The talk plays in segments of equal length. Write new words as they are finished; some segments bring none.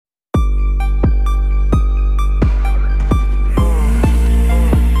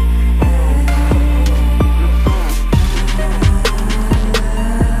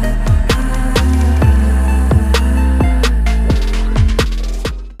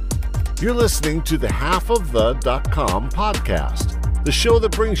You're listening to the halfofThe.com podcast, the show that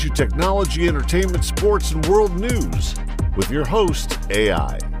brings you technology, entertainment, sports, and world news with your host,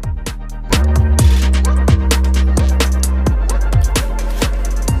 AI.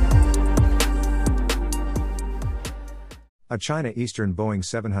 A China Eastern Boeing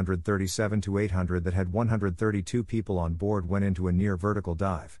 737-800 that had 132 people on board went into a near vertical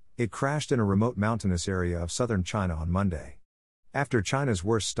dive. It crashed in a remote mountainous area of southern China on Monday. After China's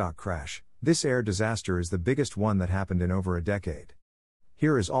worst stock crash, this air disaster is the biggest one that happened in over a decade.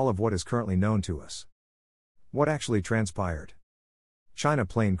 Here is all of what is currently known to us. What actually transpired? China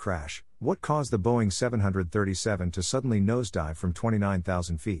plane crash. What caused the Boeing 737 to suddenly nosedive from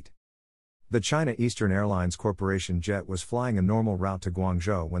 29,000 feet? The China Eastern Airlines Corporation jet was flying a normal route to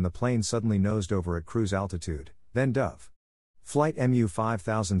Guangzhou when the plane suddenly nosed over at cruise altitude, then dove. Flight MU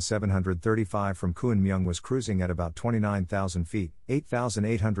 5735 from Kunming was cruising at about 29,000 feet,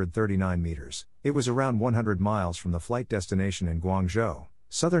 8,839 meters. It was around 100 miles from the flight destination in Guangzhou,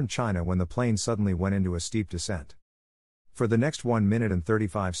 southern China, when the plane suddenly went into a steep descent. For the next 1 minute and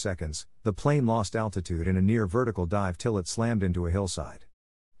 35 seconds, the plane lost altitude in a near vertical dive till it slammed into a hillside.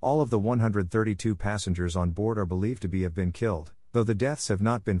 All of the 132 passengers on board are believed to have been killed, though the deaths have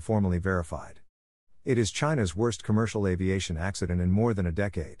not been formally verified. It is China's worst commercial aviation accident in more than a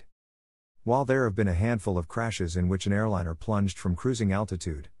decade. While there have been a handful of crashes in which an airliner plunged from cruising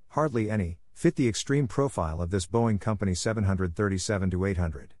altitude, hardly any fit the extreme profile of this Boeing Company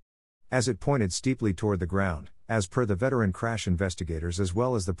 737-800. As it pointed steeply toward the ground, as per the veteran crash investigators as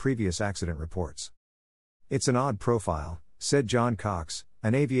well as the previous accident reports. It's an odd profile, said John Cox,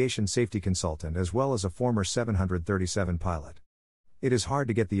 an aviation safety consultant as well as a former 737 pilot. It is hard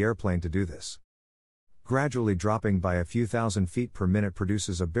to get the airplane to do this. Gradually dropping by a few thousand feet per minute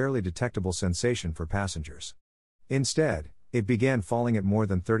produces a barely detectable sensation for passengers. Instead, it began falling at more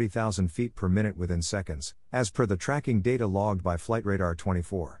than 30,000 feet per minute within seconds, as per the tracking data logged by Flight Radar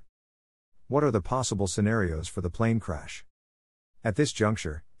 24. What are the possible scenarios for the plane crash? At this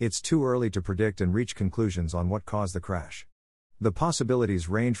juncture, it's too early to predict and reach conclusions on what caused the crash. The possibilities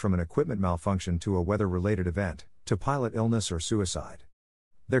range from an equipment malfunction to a weather-related event, to pilot illness or suicide.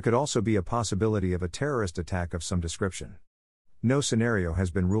 There could also be a possibility of a terrorist attack of some description. No scenario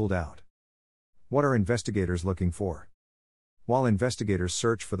has been ruled out. What are investigators looking for? While investigators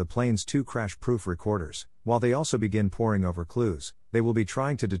search for the plane's two crash-proof recorders, while they also begin poring over clues, they will be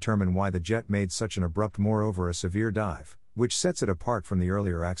trying to determine why the jet made such an abrupt moreover a severe dive, which sets it apart from the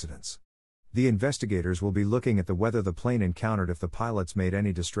earlier accidents. The investigators will be looking at whether the plane encountered if the pilots made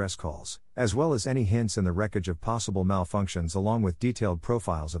any distress calls, as well as any hints in the wreckage of possible malfunctions along with detailed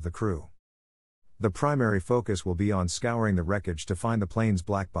profiles of the crew. The primary focus will be on scouring the wreckage to find the plane's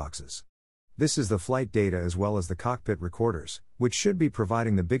black boxes. This is the flight data as well as the cockpit recorders, which should be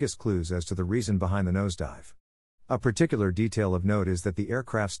providing the biggest clues as to the reason behind the nosedive. A particular detail of note is that the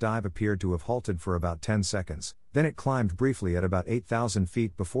aircraft's dive appeared to have halted for about 10 seconds, then it climbed briefly at about 8,000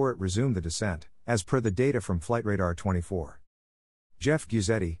 feet before it resumed the descent, as per the data from Flight Radar 24. Jeff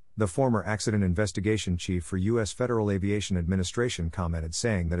Guzzetti, the former accident investigation chief for U.S. Federal Aviation Administration, commented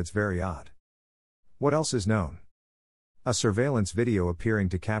saying that it's very odd. What else is known? A surveillance video appearing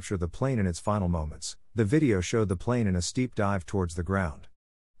to capture the plane in its final moments. The video showed the plane in a steep dive towards the ground.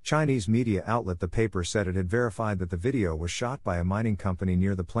 Chinese media outlet The Paper said it had verified that the video was shot by a mining company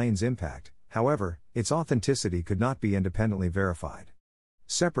near the plane's impact, however, its authenticity could not be independently verified.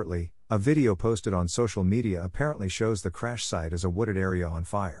 Separately, a video posted on social media apparently shows the crash site as a wooded area on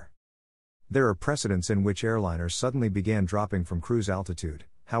fire. There are precedents in which airliners suddenly began dropping from cruise altitude,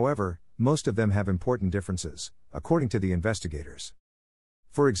 however, most of them have important differences, according to the investigators.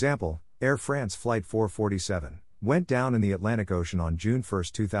 For example, Air France Flight 447 went down in the Atlantic Ocean on June 1,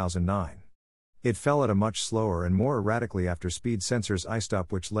 2009. It fell at a much slower and more erratically after speed sensors iced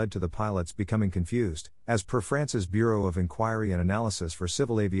up, which led to the pilots becoming confused, as per France's Bureau of Inquiry and Analysis for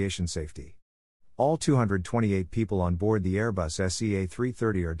Civil Aviation Safety. All 228 people on board the Airbus SEA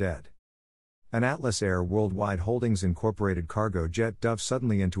 330 are dead. An Atlas Air Worldwide Holdings Incorporated cargo jet dove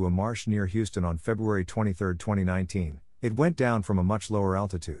suddenly into a marsh near Houston on February 23, 2019. It went down from a much lower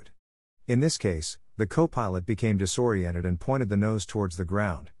altitude. In this case, the co-pilot became disoriented and pointed the nose towards the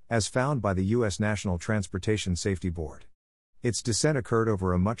ground, as found by the U.S. National Transportation Safety Board. Its descent occurred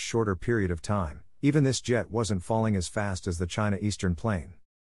over a much shorter period of time. Even this jet wasn't falling as fast as the China Eastern plane.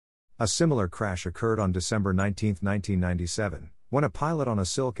 A similar crash occurred on December 19, 1997, when a pilot on a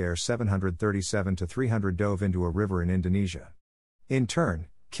Silk Air 737-300 dove into a river in Indonesia. In turn,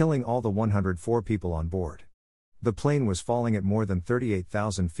 killing all the 104 people on board. The plane was falling at more than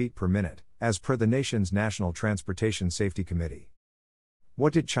 38,000 feet per minute, as per the nation's National Transportation Safety Committee.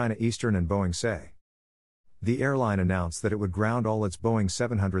 What did China Eastern and Boeing say? The airline announced that it would ground all its Boeing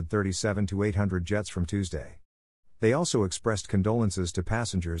 737-800 jets from Tuesday. They also expressed condolences to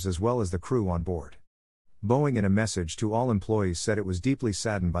passengers as well as the crew on board. Boeing, in a message to all employees, said it was deeply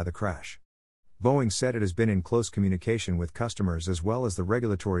saddened by the crash. Boeing said it has been in close communication with customers as well as the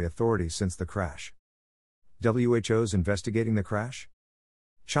regulatory authorities since the crash. WHO's investigating the crash?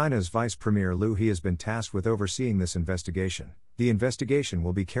 China's Vice Premier Liu He has been tasked with overseeing this investigation. The investigation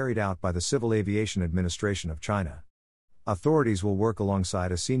will be carried out by the Civil Aviation Administration of China. Authorities will work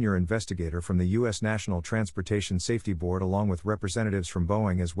alongside a senior investigator from the U.S. National Transportation Safety Board along with representatives from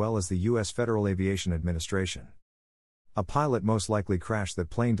Boeing as well as the U.S. Federal Aviation Administration. A pilot most likely crashed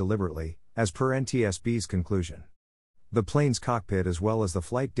that plane deliberately, as per NTSB's conclusion. The plane's cockpit as well as the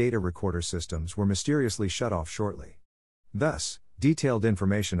flight data recorder systems were mysteriously shut off shortly. Thus, detailed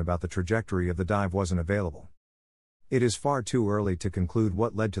information about the trajectory of the dive wasn't available. It is far too early to conclude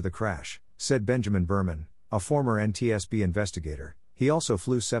what led to the crash, said Benjamin Berman, a former NTSB investigator. He also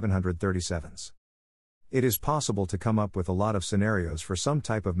flew 737s. It is possible to come up with a lot of scenarios for some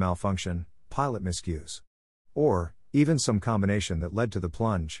type of malfunction, pilot miscues, or even some combination that led to the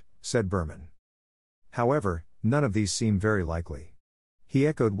plunge, said Berman. However, none of these seem very likely. He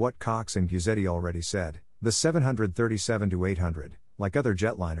echoed what Cox and Guzzetti already said: the 737-800, like other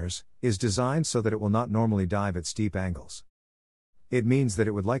jetliners, is designed so that it will not normally dive at steep angles. It means that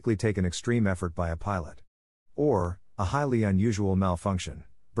it would likely take an extreme effort by a pilot. Or a highly unusual malfunction,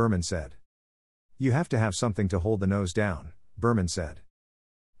 Berman said. You have to have something to hold the nose down, Berman said.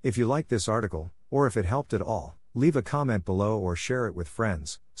 If you like this article, or if it helped at all, leave a comment below or share it with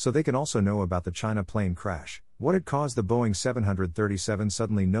friends, so they can also know about the China plane crash, what had caused the Boeing 737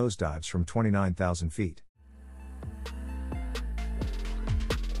 suddenly nosedives from 29,000 feet.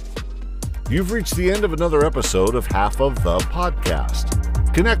 You've reached the end of another episode of Half of the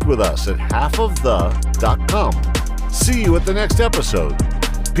Podcast. Connect with us at halfofthe.com. See you at the next episode.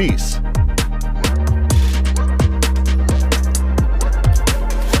 Peace.